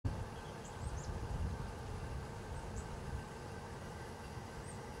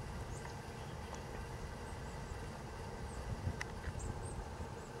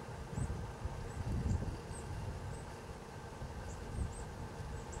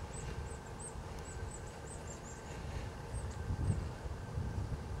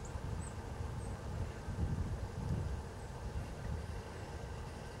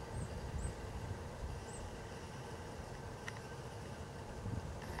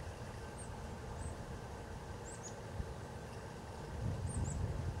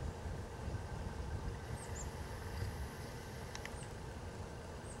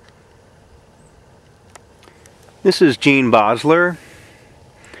This is Basler.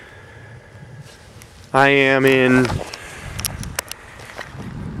 I am in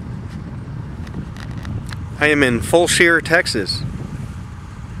Fulshire, Texas.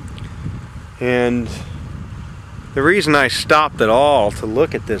 And the reason I stopped at all to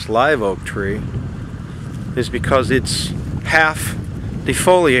look at this live oak tree is because it's half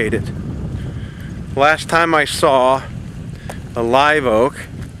defoliated. Last time I saw a live oak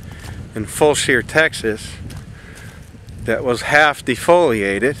in Fulshire, Texas that was half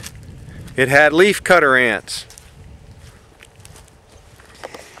defoliated, it had leaf cutter ants.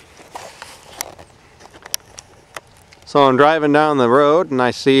 So I'm driving down the road and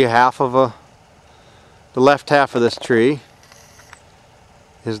I see the left half of this tree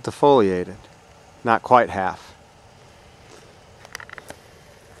is defoliated. Not quite half.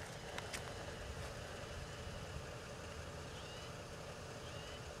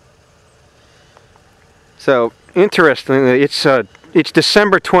 So interestingly, it's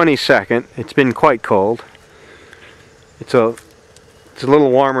December 22nd. It's been quite cold. It's a little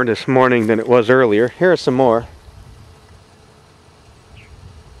warmer this morning than it was earlier. Here are some more.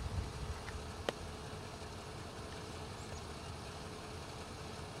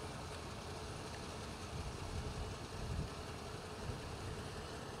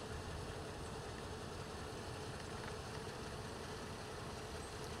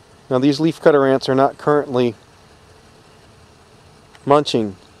 Now these leafcutter ants are not currently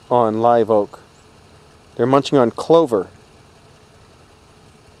munching on live oak. They're munching on clover.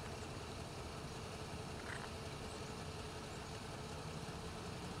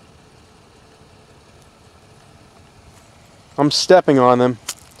 I'm stepping on them.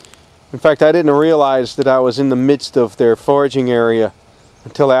 In fact, I didn't realize that I was in the midst of their foraging area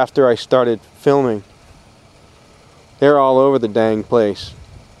until after I started filming. They're all over the dang place.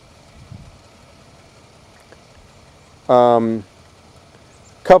 A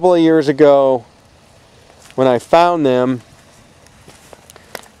couple of years ago, when I found them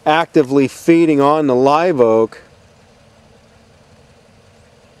actively feeding on the live oak,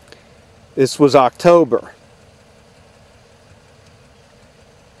 this was October.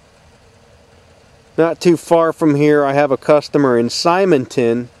 Not too far from here, I have a customer in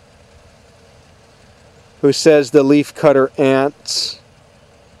Simonton who says the leafcutter ants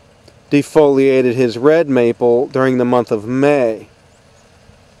defoliated his red maple during the month of May.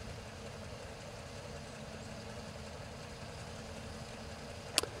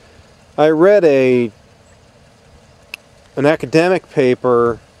 I read an academic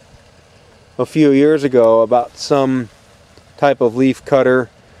paper a few years ago about some type of leaf cutter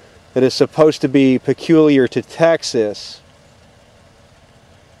that is supposed to be peculiar to Texas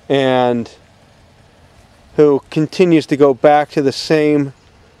and who continues to go back to the same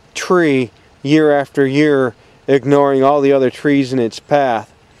tree year after year, ignoring all the other trees in its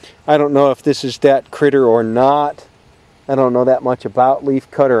path. I don't know if this is that critter or not. I don't know that much about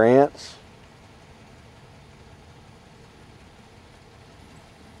leafcutter ants.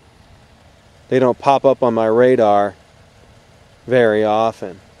 They don't pop up on my radar very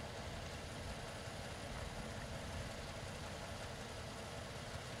often.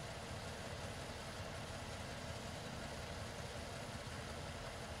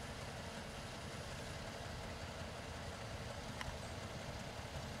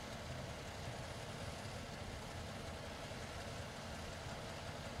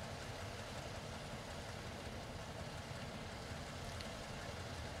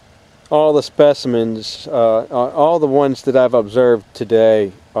 All the specimens, all the ones that I've observed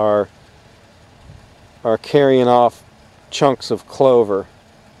today are carrying off chunks of clover.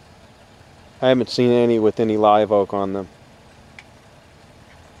 I haven't seen any with any live oak on them.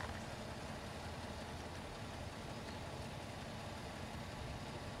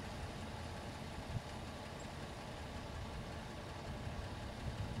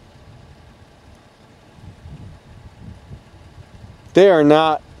 They are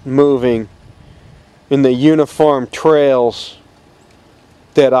not moving in the uniform trails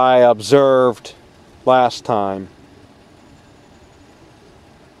that I observed last time.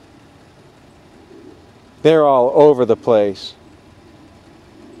 They're all over the place.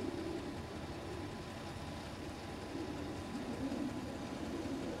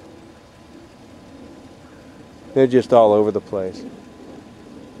 They're just all over the place.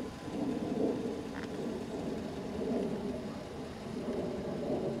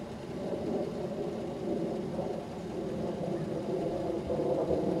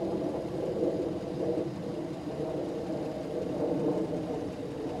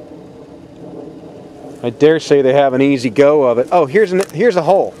 I dare say they have an easy go of it. Oh, here's a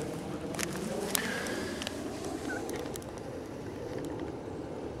hole.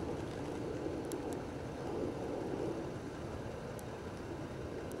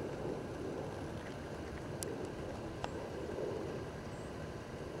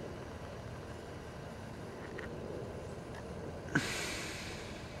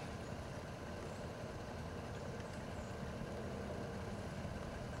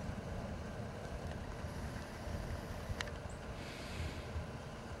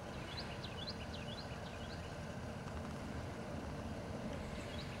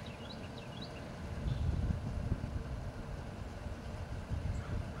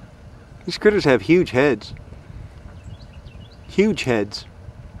 These critters have huge heads. Huge heads.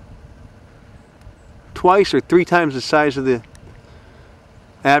 Twice or 3 times the size of the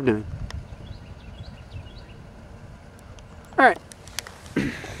abdomen. Alright.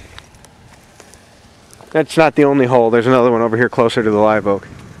 That's not the only hole. There's another one over here closer to the live oak.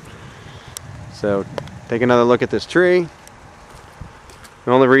 So, take another look at this tree.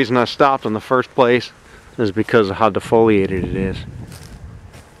 The only reason I stopped in the first place is because of how defoliated it is.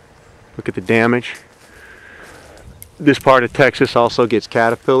 Look at the damage. This part of Texas also gets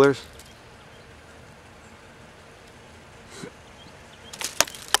caterpillars.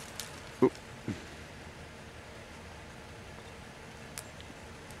 Oop.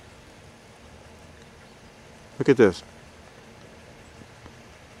 Look at this.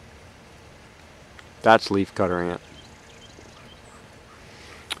 That's leafcutter ant.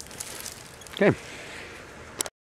 Okay.